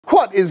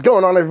What is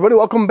going on, everybody?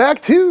 Welcome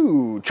back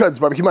to Chuds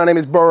BBQ. My name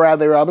is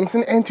Bradley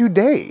Robinson, and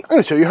today I'm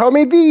going to show you how I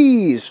made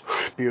these.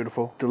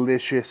 Beautiful,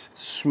 delicious,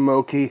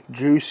 smoky,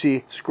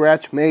 juicy,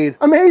 scratch-made,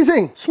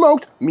 amazing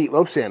smoked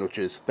meatloaf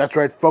sandwiches. That's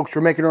right, folks,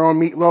 we're making our own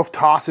meatloaf,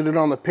 tossing it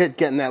on the pit,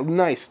 getting that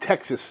nice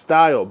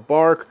Texas-style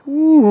bark.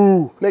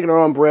 Ooh, making our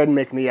own bread and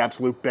making the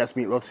absolute best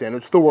meatloaf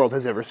sandwich the world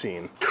has ever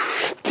seen.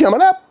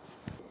 Coming up.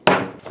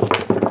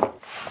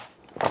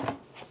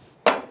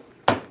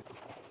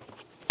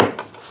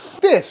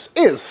 This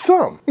is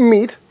some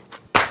meat.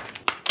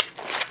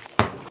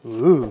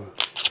 Ooh.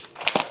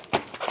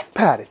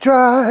 Pat it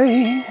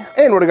dry.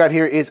 And what I got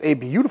here is a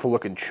beautiful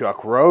looking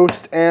chuck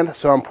roast and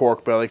some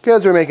pork belly,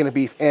 because we're making a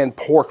beef and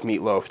pork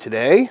meatloaf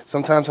today.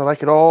 Sometimes I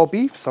like it all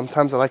beef,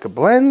 sometimes I like a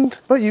blend,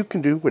 but you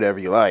can do whatever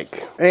you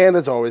like. And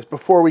as always,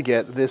 before we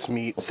get this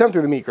meat sent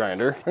through the meat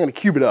grinder, I'm gonna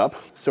cube it up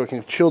so it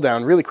can chill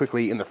down really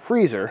quickly in the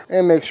freezer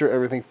and make sure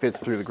everything fits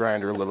through the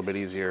grinder a little bit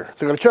easier.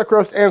 So I got a chuck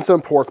roast and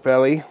some pork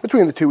belly.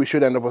 Between the two, we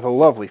should end up with a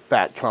lovely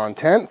fat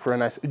content for a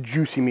nice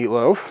juicy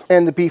meatloaf.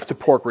 And the beef to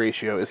pork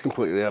ratio is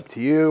completely up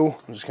to you.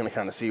 I'm just gonna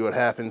kind of see what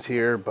happens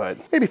here, but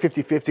maybe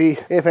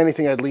 50-50. If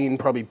anything, I'd lean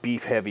probably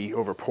beef heavy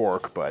over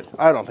pork, but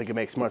I don't think it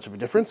makes much of a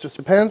difference. Just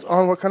depends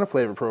on what kind of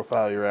flavor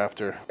profile you're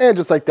after. And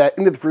just like that,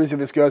 into the freezer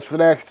this goes for the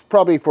next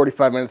probably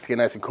 45 minutes to get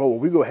nice and cold while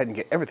we go ahead and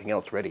get everything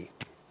else ready.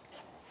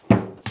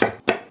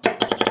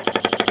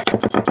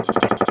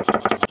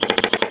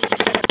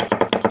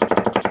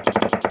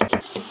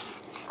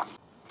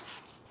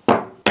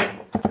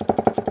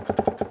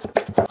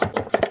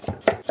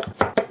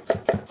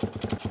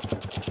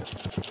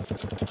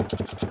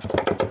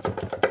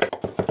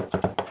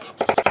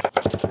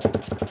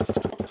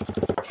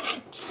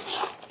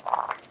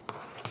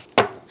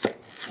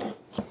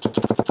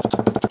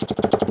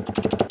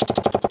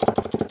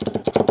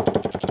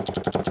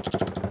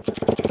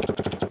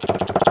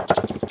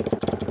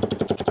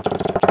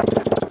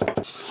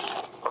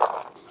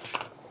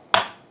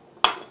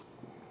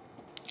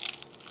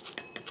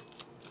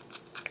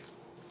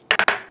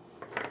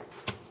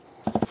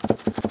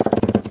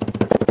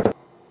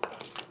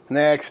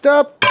 Next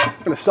up,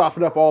 I'm gonna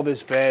soften up all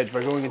this veg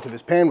by going into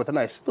this pan with a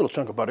nice little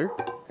chunk of butter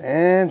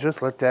and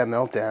just let that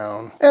melt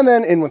down. And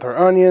then in with our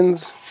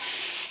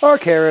onions, our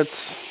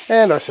carrots,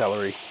 and our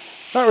celery.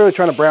 Not really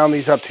trying to brown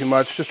these up too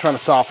much, just trying to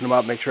soften them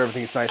up, make sure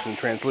everything's nice and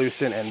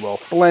translucent and will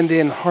blend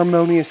in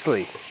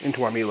harmoniously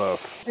into our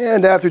meatloaf.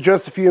 And after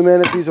just a few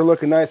minutes, these are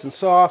looking nice and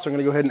soft, so I'm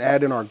gonna go ahead and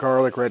add in our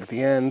garlic right at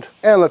the end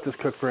and let this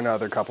cook for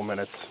another couple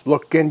minutes.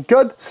 Looking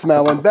good,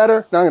 smelling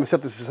better. Now I'm gonna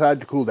set this aside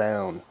to cool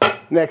down.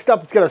 Next up,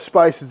 let's get our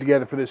spices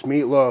together for this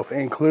meatloaf,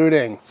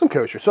 including some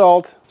kosher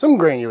salt, some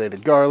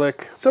granulated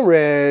garlic, some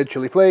red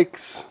chili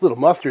flakes, a little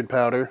mustard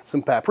powder,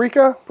 some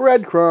paprika,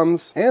 bread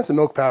crumbs, and some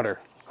milk powder.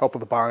 Help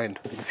with the bind.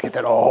 Just get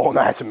that all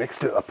nice and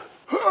mixed up.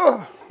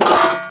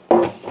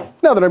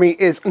 Now that our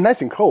meat is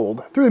nice and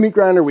cold, through the meat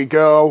grinder we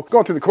go.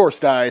 Going through the coarse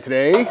die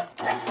today.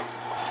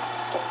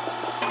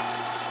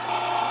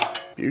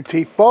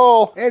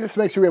 Beautiful. And just to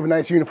make sure we have a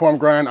nice uniform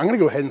grind, I'm gonna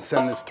go ahead and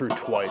send this through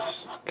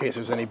twice in case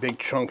there's any big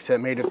chunks that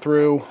made it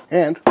through,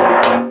 and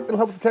it'll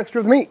help with the texture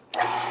of the meat.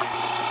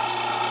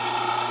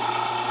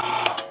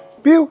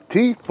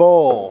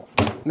 Beautiful.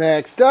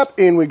 Next up,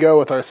 in we go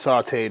with our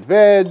sauteed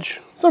veg,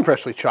 some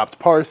freshly chopped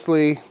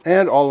parsley,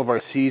 and all of our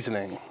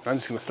seasoning. I'm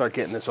just gonna start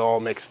getting this all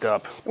mixed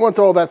up. And once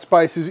all that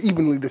spice is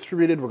evenly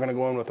distributed, we're gonna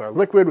go in with our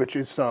liquid, which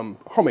is some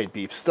homemade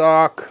beef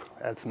stock.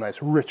 Add some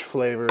nice rich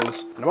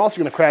flavors. And I'm also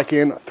gonna crack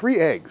in 3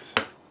 eggs.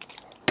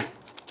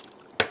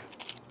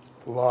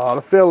 A lot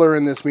of filler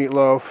in this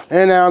meatloaf.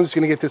 And now I'm just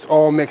gonna get this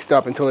all mixed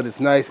up until it is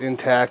nice and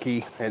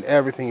tacky and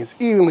everything is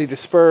evenly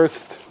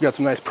dispersed. We got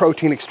some nice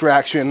protein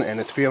extraction and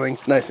it's feeling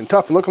nice and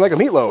tough and looking like a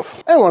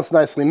meatloaf. And once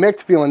nicely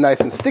mixed, feeling nice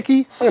and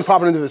sticky, I'm gonna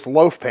pop it into this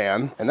loaf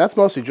pan. And that's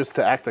mostly just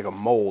to act like a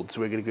mold so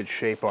we get a good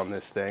shape on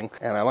this thing.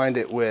 And I lined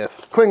it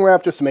with cling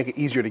wrap just to make it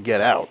easier to get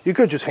out. You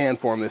could just hand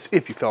form this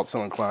if you felt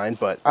so inclined,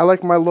 but I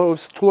like my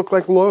loaves to look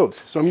like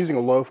loaves, so I'm using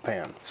a loaf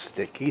pan.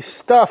 Sticky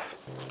stuff.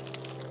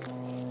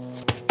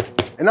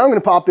 And now I'm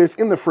gonna pop this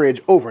in the fridge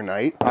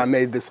overnight. I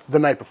made this the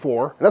night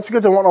before. And that's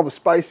because I want all the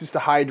spices to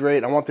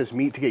hydrate. I want this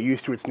meat to get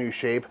used to its new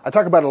shape. I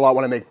talk about it a lot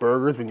when I make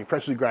burgers. When you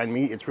freshly grind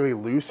meat, it's really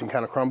loose and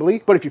kind of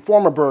crumbly. But if you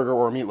form a burger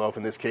or a meatloaf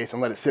in this case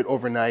and let it sit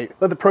overnight,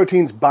 let the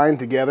proteins bind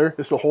together,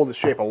 this will hold its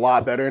shape a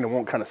lot better and it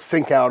won't kind of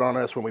sink out on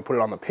us when we put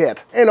it on the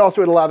pit. And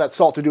also it'll allow that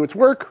salt to do its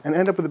work and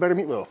end up with a better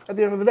meatloaf at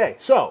the end of the day.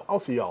 So I'll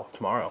see y'all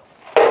tomorrow.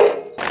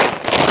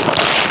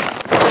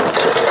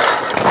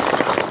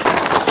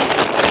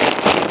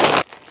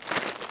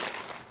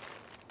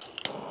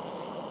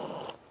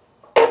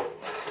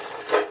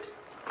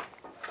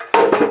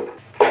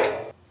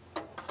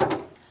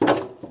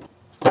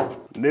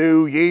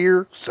 New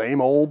year, same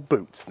old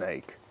boot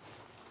snake.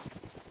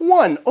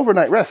 One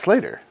overnight rest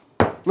later.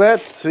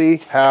 Let's see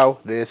how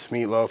this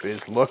meatloaf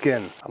is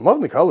looking. I'm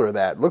loving the color of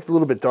that. It looks a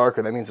little bit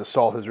darker. That means the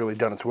salt has really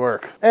done its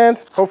work. And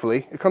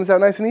hopefully it comes out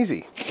nice and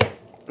easy.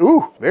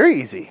 Ooh, very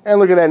easy. And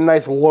look at that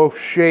nice loaf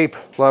shape.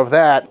 Love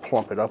that.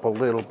 Plump it up a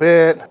little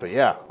bit. But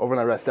yeah,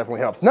 overnight rest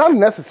definitely helps. Not a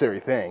necessary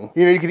thing.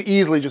 You know, you could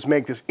easily just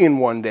make this in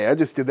one day. I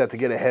just did that to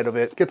get ahead of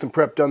it, get some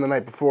prep done the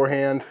night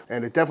beforehand,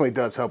 and it definitely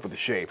does help with the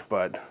shape,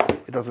 but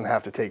it doesn't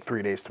have to take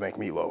 3 days to make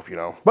meatloaf, you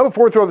know. But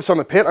before we throw this on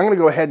the pit, I'm gonna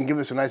go ahead and give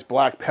this a nice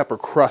black pepper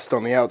crust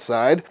on the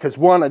outside, because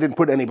one, I didn't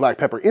put any black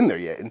pepper in there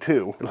yet, and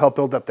two, it'll help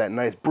build up that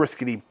nice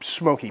briskety,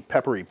 smoky,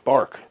 peppery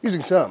bark.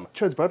 Using some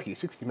Chuds BBQ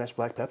 60 mesh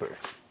black pepper.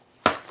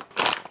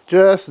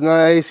 Just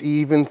nice,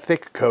 even,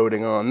 thick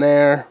coating on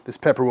there. This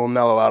pepper will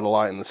mellow out a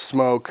lot in the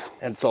smoke,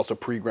 and it's also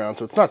pre-ground,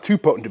 so it's not too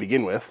potent to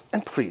begin with.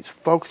 And please,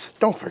 folks,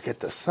 don't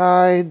forget the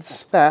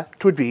sides.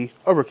 That would be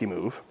a rookie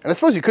move. And I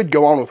suppose you could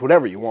go on with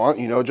whatever you want,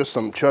 you know, just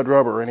some chud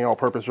rub or any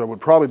all-purpose rub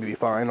would probably be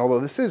fine, although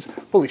this is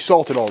fully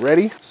salted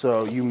already,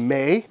 so you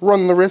may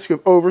run the risk of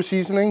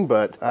over-seasoning,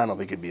 but I don't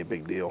think it'd be a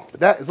big deal. But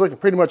that is looking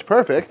pretty much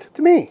perfect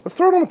to me. Let's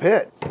throw it on the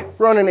pit.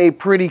 Running a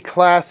pretty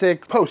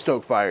classic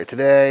post-oak fire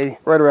today,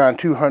 right around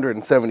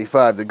 275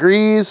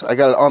 degrees. I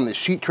got it on this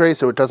sheet tray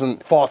so it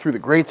doesn't fall through the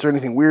grates or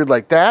anything weird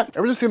like that.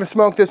 And we're just gonna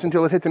smoke this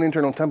until it hits an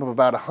internal temp of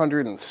about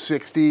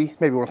 160,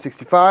 maybe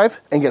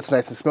 165, and gets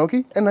nice and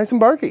smoky and nice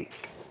and barky.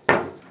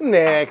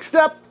 Next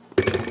up,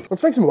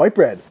 let's make some white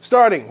bread.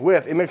 Starting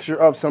with a mixture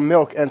of some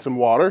milk and some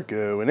water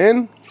going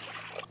in,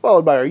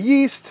 followed by our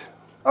yeast,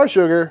 our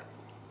sugar,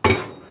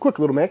 quick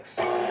little mix,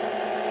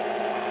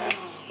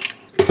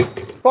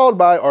 followed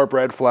by our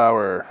bread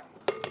flour.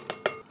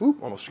 Ooh,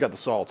 almost forgot the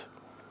salt.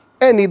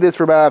 And knead this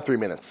for about 3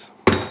 minutes.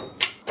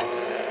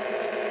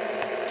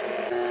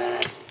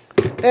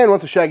 And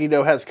once the shaggy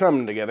dough has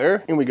come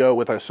together, in we go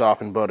with our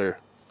softened butter.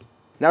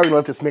 Now we're gonna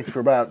let this mix for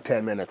about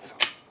 10 minutes.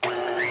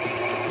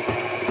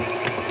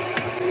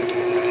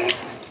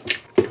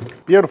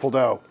 Beautiful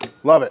dough,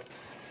 love it.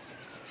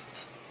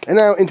 And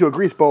now into a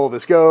grease bowl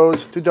this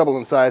goes to double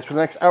in size for the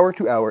next hour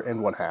to hour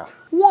and 1/2.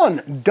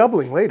 One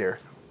doubling later.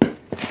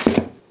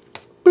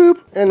 Boop.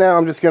 And now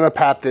I'm just gonna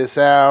pat this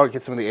out,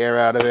 get some of the air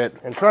out of it,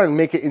 and try and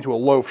make it into a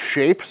loaf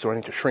shape. So I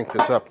need to shrink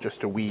this up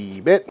just a wee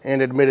bit.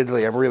 And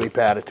admittedly, I'm really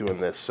bad at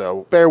doing this,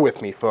 so bear with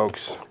me,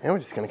 folks. And we're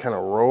just gonna kind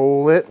of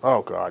roll it.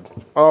 Oh God.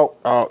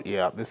 Oh,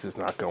 yeah, this is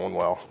not going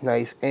well.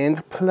 Nice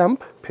and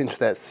plump. Pinch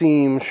that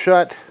seam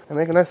shut and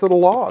make a nice little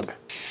log.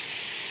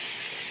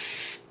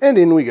 And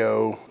in we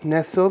go,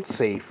 nestled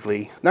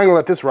safely. Now I'm gonna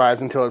let this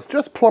rise until it's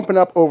just plumping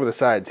up over the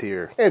sides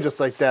here. And just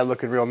like that,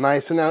 looking real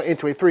nice. And now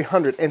into a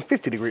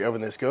 350-degree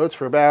oven this goes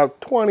for about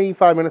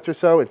 25 minutes or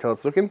so until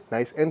it's looking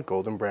nice and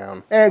golden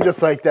brown. And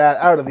just like that,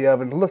 out of the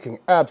oven, looking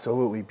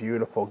absolutely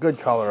beautiful. Good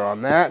color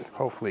on that.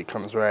 Hopefully it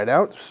comes right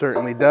out,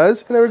 certainly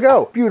does. And there we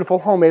go, beautiful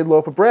homemade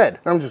loaf of bread.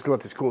 I'm just gonna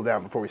let this cool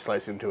down before we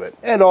slice into it.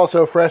 And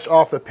also fresh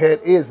off the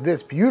pit is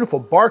this beautiful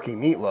barky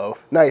meatloaf.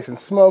 Nice and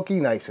smoky,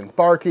 nice and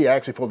barky. I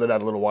actually pulled it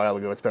out a little while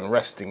ago. It's been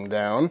resting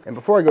down. And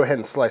before I go ahead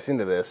and slice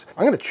into this,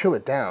 I'm gonna chill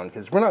it down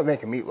because we're not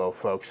making meatloaf,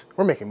 folks.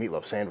 We're making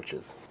meatloaf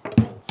sandwiches.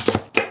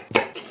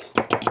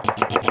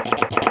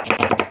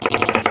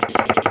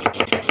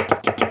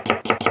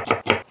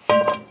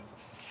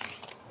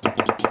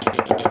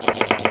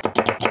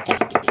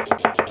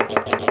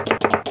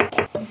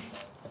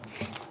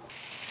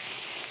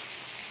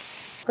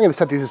 I'm gonna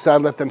set these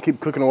aside, let them keep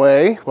cooking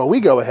away while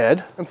we go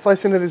ahead and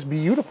slice into this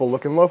beautiful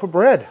looking loaf of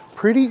bread.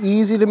 Pretty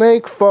easy to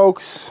make,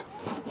 folks.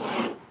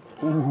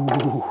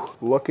 Ooh,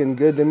 looking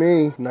good to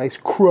me. Nice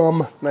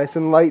crumb, nice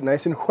and light,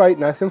 nice and white,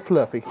 nice and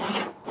fluffy.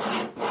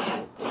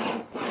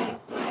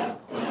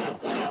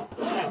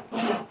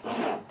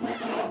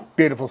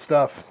 Beautiful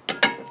stuff.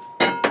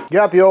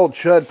 Got the old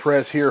chud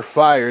press here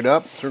fired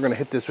up, so we're gonna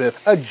hit this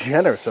with a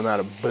generous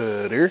amount of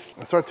butter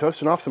and start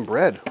toasting off some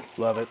bread.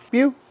 Love it.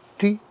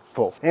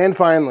 Beautiful. And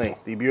finally,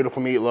 the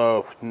beautiful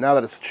meatloaf. Now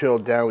that it's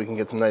chilled down, we can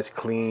get some nice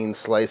clean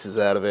slices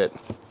out of it.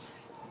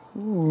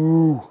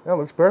 Ooh, that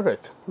looks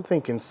perfect. I'm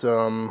thinking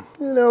some,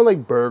 you know,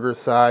 like burger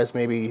size,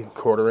 maybe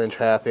 1/4 inch,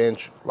 1/2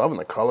 inch. Loving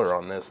the color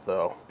on this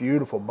though.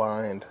 Beautiful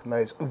bind,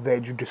 nice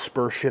veg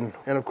dispersion.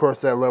 And of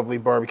course that lovely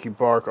barbecue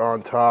bark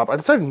on top. I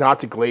decided not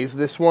to glaze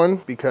this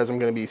one because I'm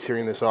gonna be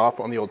searing this off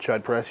on the old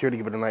chud press here to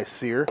give it a nice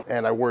sear.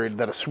 And I worried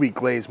that a sweet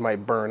glaze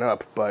might burn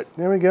up, but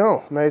there we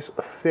go. Nice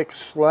thick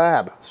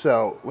slab.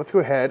 So let's go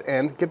ahead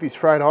and get these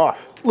fried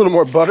off. A little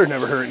more butter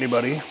never hurt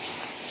anybody.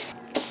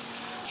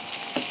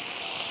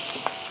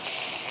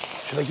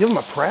 Should I give them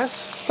a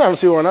press? I don't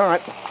see why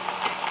not.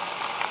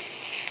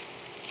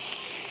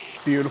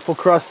 Beautiful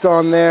crust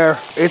on there.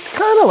 It's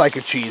kind of like a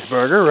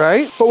cheeseburger,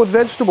 right? But with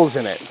vegetables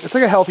in it. It's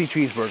like a healthy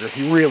cheeseburger if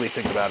you really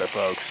think about it,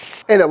 folks.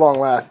 And at long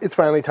last, it's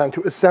finally time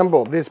to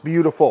assemble this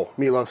beautiful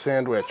meatloaf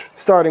sandwich.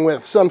 Starting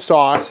with some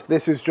sauce.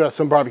 This is just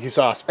some barbecue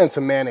sauce and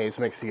some mayonnaise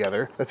mixed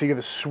together. I figure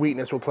the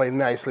sweetness will play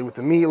nicely with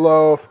the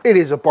meatloaf. It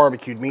is a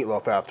barbecued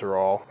meatloaf after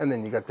all. And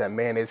then you got that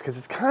mayonnaise because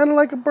it's kind of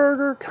like a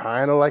burger,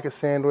 kind of like a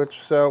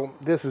sandwich. So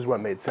this is what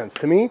made sense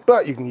to me,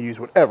 but you can use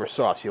whatever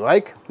sauce you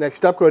like.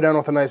 Next up, go down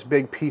with a nice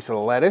big piece of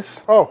lettuce.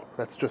 nice. Oh,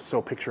 that's just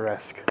so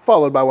picturesque.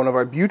 Followed by one of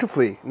our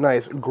beautifully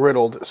nice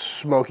griddled,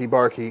 smoky,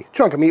 barky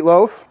chunk of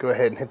meatloaf. Go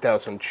ahead and hit down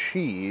some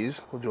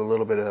cheese. We'll do a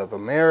little bit of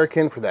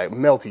American for that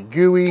melty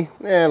gooey,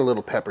 and a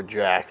little pepper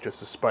jack just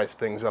to spice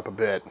things up a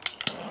bit.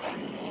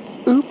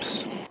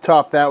 Oops.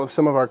 Top that with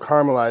some of our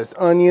caramelized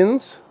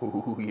onions.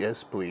 Ooh,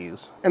 yes,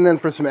 please. And then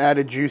for some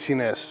added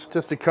juiciness,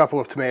 just a couple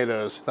of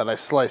tomatoes that I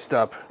sliced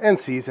up and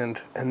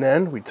seasoned. And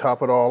then we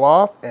top it all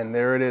off, and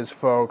there it is,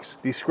 folks.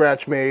 The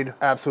scratch-made,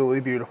 absolutely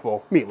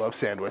beautiful meatloaf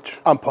sandwich.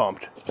 I'm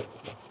pumped.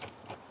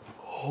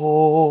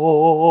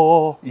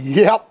 Oh,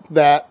 yep,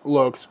 that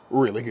looks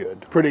really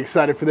good. Pretty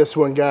excited for this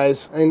one,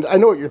 guys. And I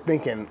know what you're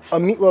thinking. A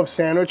meatloaf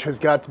sandwich has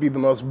got to be the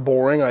most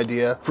boring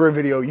idea for a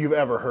video you've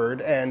ever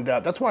heard. And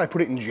that's why I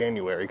put it in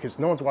January, because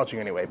no one's watching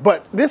anyway.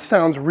 But this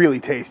sounds really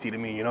tasty to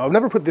me, you know? I've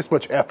never put this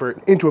much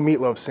effort into a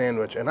meatloaf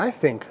sandwich, and I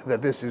think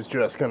that this is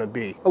just gonna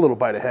be a little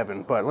bite of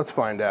heaven, but let's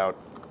find out.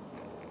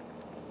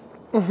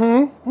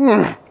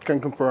 Can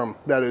confirm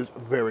that is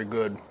very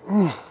good.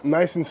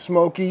 Nice and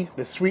smoky.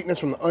 The sweetness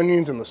from the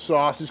onions and the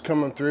sauce is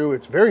coming through.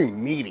 It's very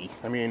meaty.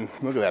 I mean,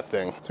 look at that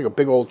thing. It's like a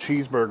big old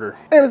cheeseburger.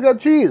 And it's got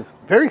cheese.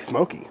 Very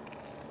smoky.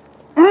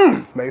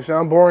 May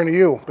sound boring to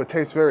you, but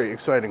tastes very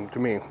exciting to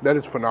me. That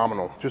is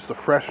phenomenal. Just the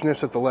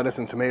freshness that the lettuce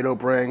and tomato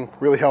bring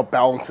really help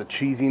balance the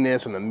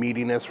cheesiness and the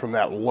meatiness from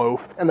that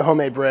loaf and the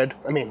homemade bread.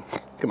 I mean,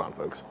 come on,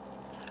 folks.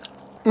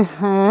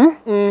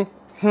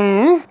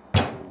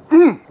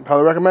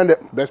 Probably recommend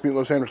it. Best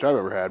meatloaf sandwich I've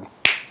ever had.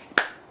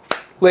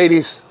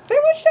 Ladies.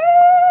 Sandwich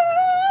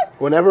time!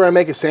 Whenever I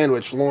make a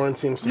sandwich, Lauren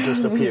seems to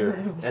just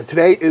appear. And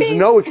today is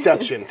no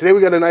exception. Today we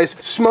got a nice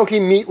smoky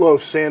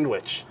meatloaf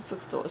sandwich. This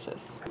looks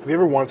delicious. Have you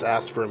ever once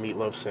asked for a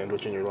meatloaf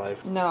sandwich in your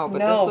life? No, but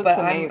this looks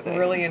amazing. I'm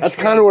really intrigued.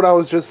 That's kind of what I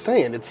was just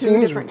saying. It Two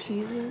seems different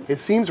cheeses. It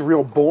seems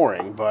real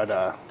boring, but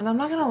And I'm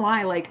not gonna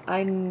lie, like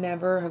I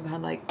never have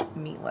had like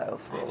meatloaf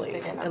really,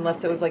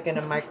 unless it was like in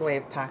a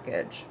microwave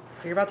package.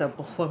 So you're about to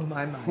blow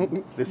my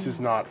mind. this is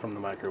not from the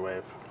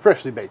microwave.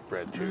 Freshly baked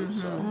bread too,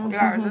 so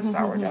Yeah, it's just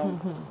sourdough.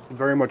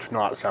 very much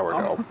not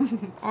sourdough.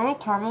 Oh,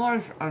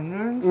 caramelized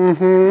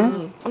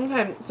onions.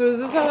 Okay, so is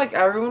this how like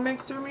everyone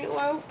makes their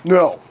meatloaf?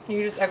 No.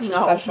 You just extra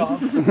No.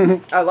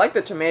 special. I like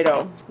the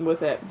tomato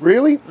with it.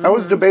 Really? I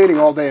was debating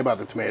all day about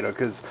the tomato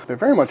because they're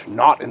very much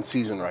not in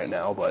season right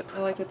now, but I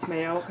like the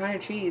tomato. What kind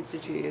of cheese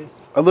did you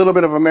use? a little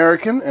bit of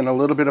American and a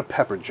little bit of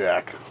pepper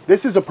jack.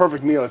 This is a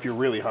perfect meal if you're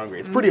really hungry.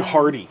 It's pretty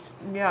hearty.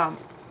 Yeah,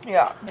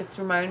 Yeah. it's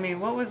reminding me.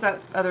 What was that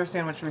other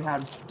sandwich we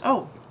had?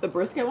 Oh, The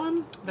brisket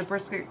one? the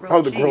brisket grilled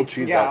Oh, the cheese. grilled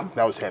cheese, Yeah.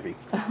 that was heavy.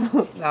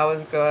 That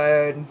was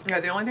good. Yeah,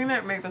 the only thing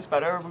that would make this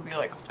better would be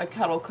like a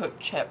kettle cooked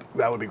chip.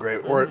 That would be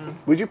great. Or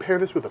would you pair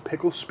this with a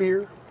pickle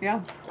spear?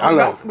 Yeah. I don't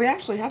know. We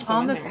actually have some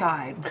On in the there.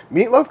 side.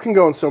 Meatloaf can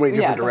go in so many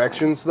different Yeah,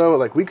 directions, though.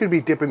 Like, we could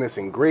be dipping this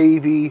in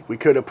gravy. We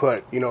could have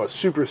put, you know, a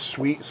super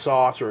sweet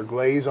sauce or a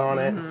glaze on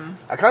it.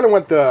 I kind of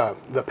went the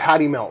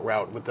patty melt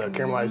route with the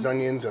caramelized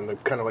onions and the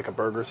kind of like a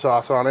burger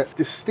sauce on it.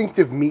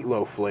 Distinctive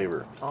meatloaf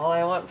flavor. All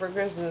I want for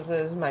Christmas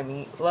is my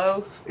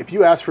meatloaf. If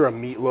you asked for a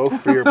meatloaf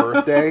for your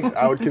birthday,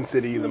 I would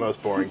consider you the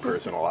most boring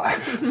person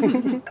alive.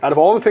 Out of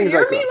all the things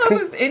Your I could.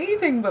 meatloaf is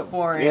anything but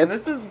boring. Yeah,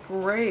 it's- This is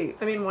great.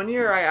 I mean, one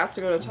year I asked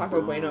to go to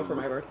Taco Bueno for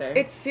my birthday.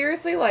 It's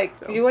seriously like,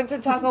 you went to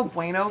Taco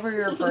Bueno for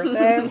your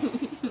birthday?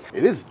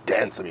 It is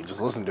dense. I mean,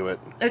 just listen to it.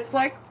 It's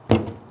like,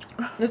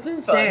 it's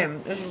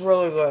insane. It's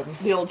really good.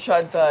 the old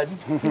chud thud.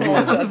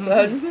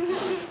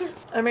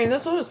 I mean,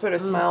 this will just put a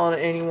smile on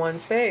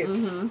anyone's face.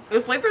 The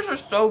flavors are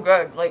so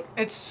good. Like,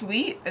 it's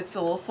sweet, it's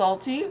a little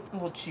salty, a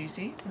little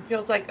cheesy. It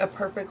feels like a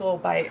perfect little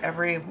bite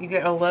you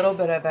get a little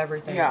bit of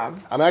everything. Yeah.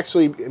 I'm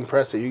actually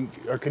impressed that you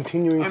are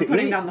continuing I'm to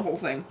putting eat. down the whole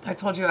thing. I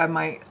told you I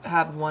might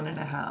have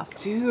 1.5.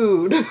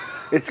 Dude.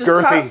 It's Just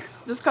girthy.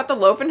 just cut the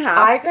loaf in half.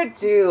 I could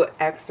do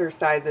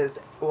exercises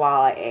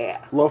while I ate.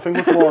 Loafing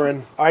with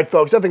Lauren. All right,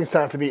 folks, I think it's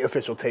time for the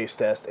official taste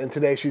test. And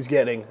today she's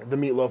getting the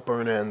meatloaf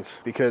burn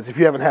ends. Because if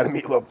you haven't had a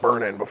meatloaf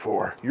burn end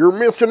before, you're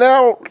missing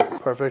out.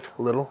 Perfect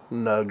little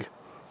nug.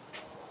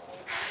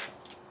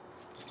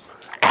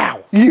 Ow.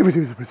 All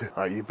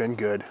right, you've been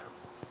good.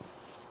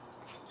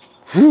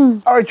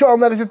 All right, y'all,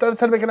 and that is it. That is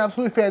how to make an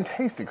absolutely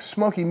fantastic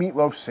smoky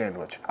meatloaf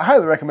sandwich. I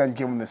highly recommend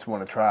giving this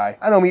one a try.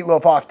 I know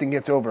meatloaf often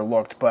gets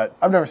overlooked, but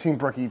I've never seen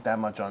Brooke eat that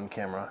much on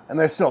camera, and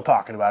they're still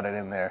talking about it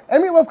in there.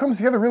 And meatloaf comes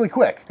together really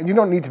quick, and you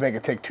don't need to make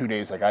it take 2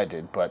 days like I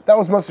did, but that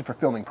was mostly for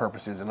filming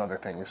purposes and other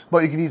things.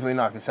 But you could easily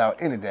knock this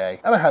out in a day,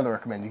 and I highly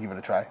recommend you give it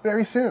a try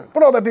very soon.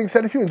 But all that being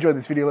said, if you enjoyed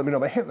this video, let me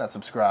know by hitting that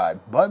subscribe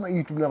button. Let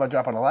YouTube know by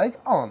dropping a like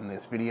on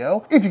this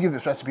video. If you give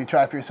this recipe a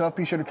try for yourself,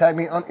 be sure to tag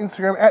me on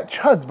Instagram at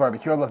Chuds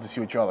BBQ. I'd love to see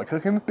what y'all are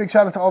cooking. Big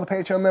shout out to all the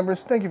Patreon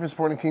members. Thank you for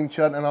supporting Team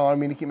Chud and allowing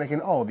me to keep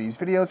making all of these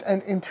videos.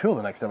 And until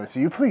the next time I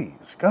see you,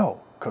 please go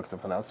cook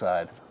something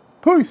outside.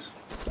 Peace.